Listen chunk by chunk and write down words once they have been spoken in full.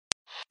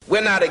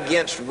We're not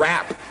against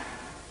rap.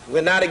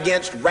 We're not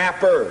against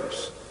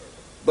rappers.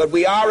 But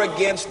we are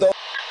against those.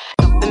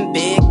 Something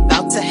big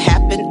about to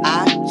happen.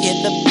 I hear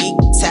the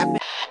beat tapping.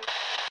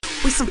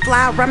 We some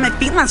fly rhyming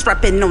felines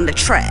rapping on the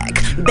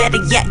track.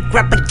 Better yet,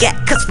 grab a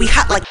gat, cause we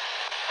hot like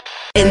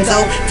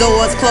Enzo.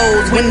 Doors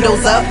closed,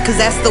 windows up, cause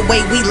that's the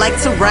way we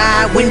like to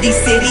ride. Windy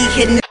City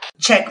hitting.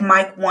 Check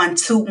mic 1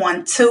 2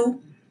 1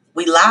 2.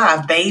 We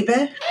live,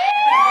 baby.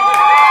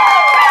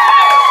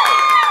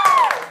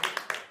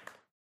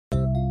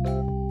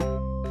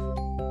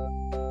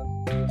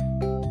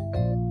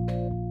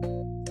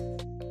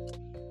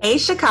 Hey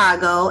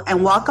Chicago,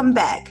 and welcome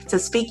back to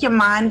Speak Your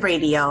Mind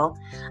Radio.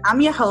 I'm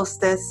your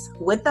hostess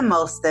with the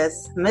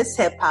mostest, Miss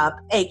Hip Hop,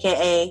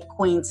 aka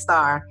Queen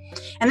Star.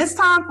 And it's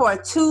time for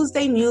a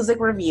Tuesday music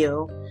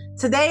review.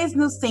 Today's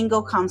new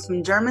single comes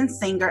from German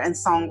singer and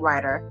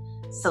songwriter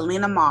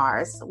Selena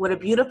Mars with a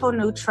beautiful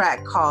new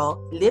track called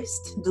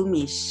Liebst du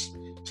mich?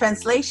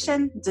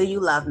 Translation, Do You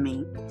Love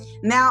Me?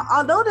 Now,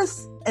 although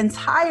this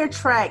entire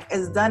track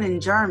is done in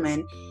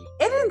German,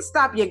 it didn't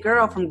stop your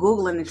girl from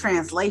Googling the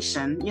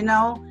translation, you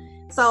know?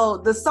 So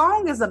the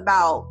song is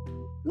about,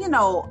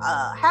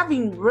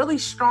 having really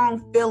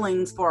strong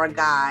feelings for a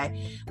guy,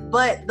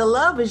 but the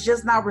love is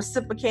just not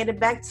reciprocated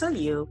back to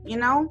you, you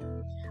know?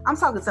 I'm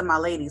talking to my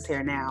ladies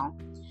here now.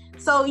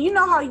 So you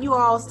know how you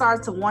all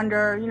start to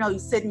wonder, you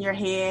sit in your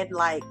head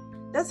like,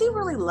 does he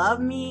really love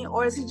me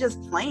or is he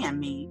just playing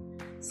me?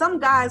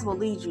 Some guys will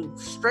lead you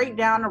straight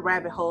down the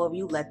rabbit hole if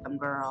you let them,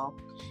 girl.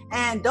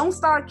 And don't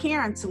start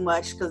caring too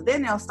much, because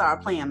then they'll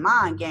start playing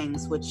mind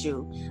games with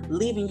you,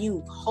 leaving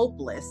you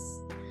hopeless.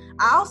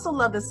 I also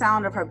love the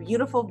sound of her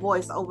beautiful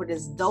voice over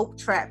this dope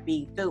trap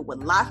beat filled with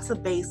lots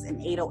of bass and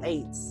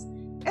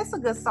 808s. It's a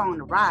good song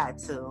to ride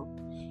to.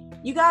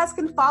 You guys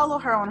can follow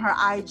her on her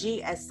IG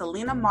at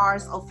Selena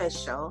Mars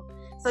Official.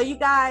 So you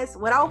guys,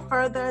 without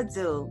further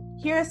ado,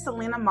 here's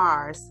Selena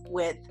Mars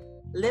with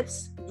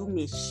Liebst du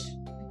mich?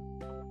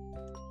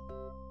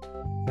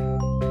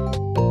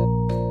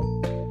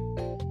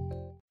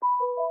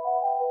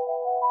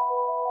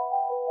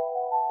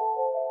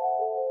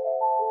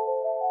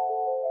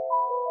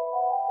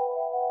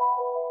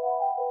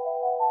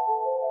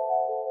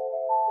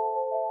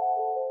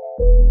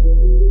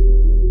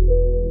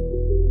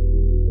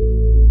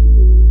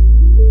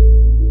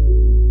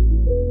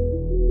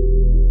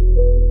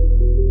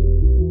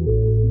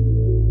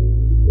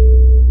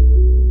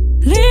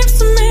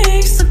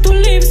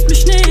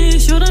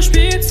 Oder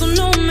spielst du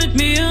nur mit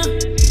mir?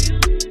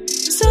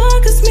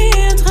 Sag es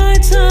mir, 3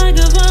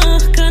 Tage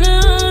wach,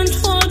 keine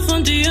Antwort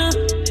von dir.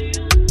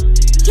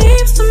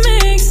 Liebst du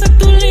mich? Sag,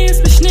 du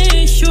liebst mich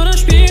nicht. Oder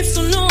spielst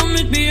du nur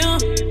mit mir?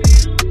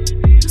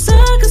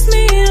 Sag es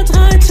mir,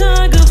 3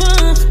 Tage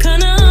wach,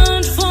 keine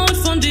Antwort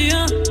von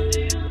dir.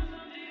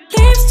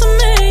 Liebst du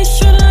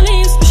mich oder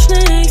liebst mich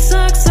nicht?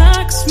 Sag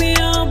es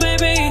mir,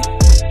 Baby.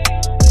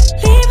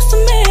 Liebst du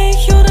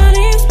mich oder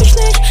liebst mich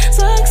nicht?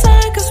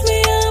 Sag es mir.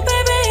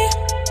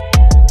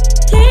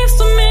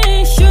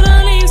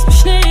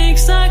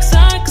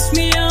 Sag es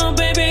mir,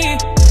 Baby.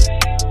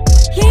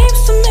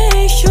 Liebst du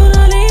mich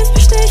oder liebst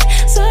mich nicht?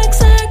 Sag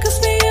es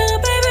mir,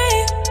 Baby.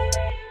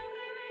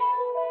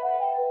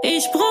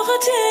 Ich brauche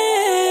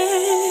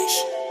dich,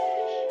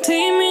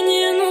 die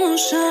mir nur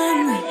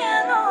schauen.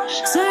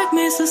 Sag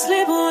mir, ist das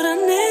Leben oder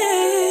nicht?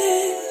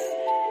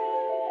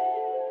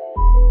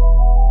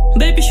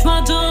 Baby, ich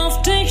warte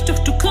auf dich, doch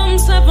du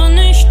kommst einfach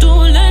nicht.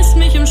 Du lässt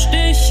mich im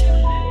Stich.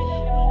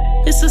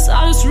 Ist das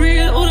alles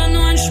real oder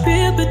nur ein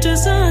Spiel? Bitte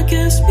sag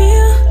es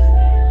mir.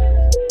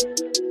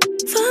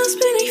 Was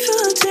bin ich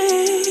für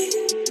dich?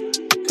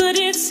 Bei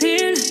dir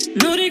zählen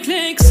nur die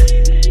Klicks.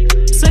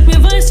 Sag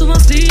mir, weißt du,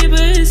 was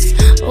Liebe ist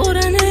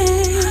oder nicht?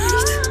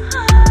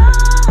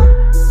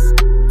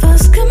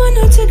 Was kann man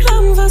heute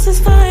glauben, was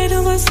ist weit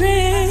und was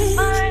nicht?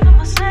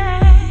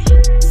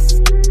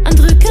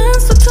 Andere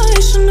kannst du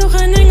täuschen, doch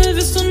ein Engel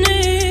bist du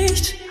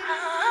nicht.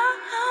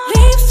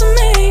 Liebst du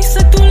mich?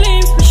 Sag, du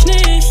liebst mich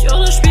nicht.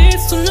 Oder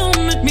spielst du nur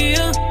mit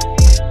mir?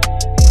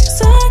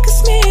 Sag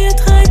es mir,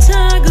 3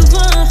 Tage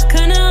wach,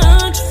 keine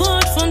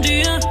Antwort von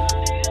dir.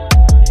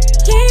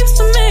 Liebst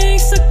du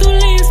mich? Sag, du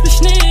liebst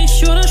mich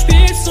nicht. Oder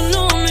spielst du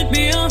nur mit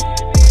mir?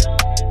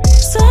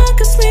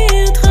 Sag es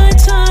mir, 3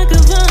 Tage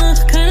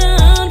wach, keine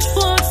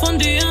Antwort von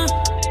dir.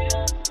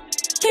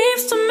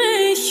 Liebst du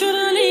mich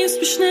oder liebst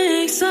mich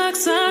nicht? Sag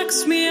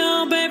es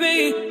mir,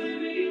 Baby.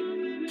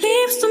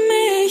 Liebst du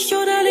mich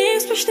oder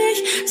liebst mich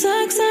nicht?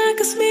 Sag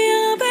es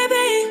mir,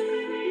 Baby.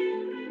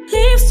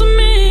 Liebst du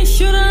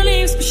mich oder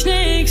liebst mich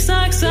nicht?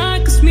 Sag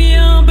es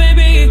mir,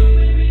 Baby.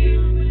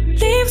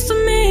 Liebst du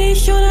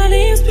mich oder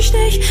liebst mich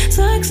nicht?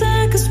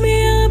 Sag es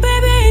mir.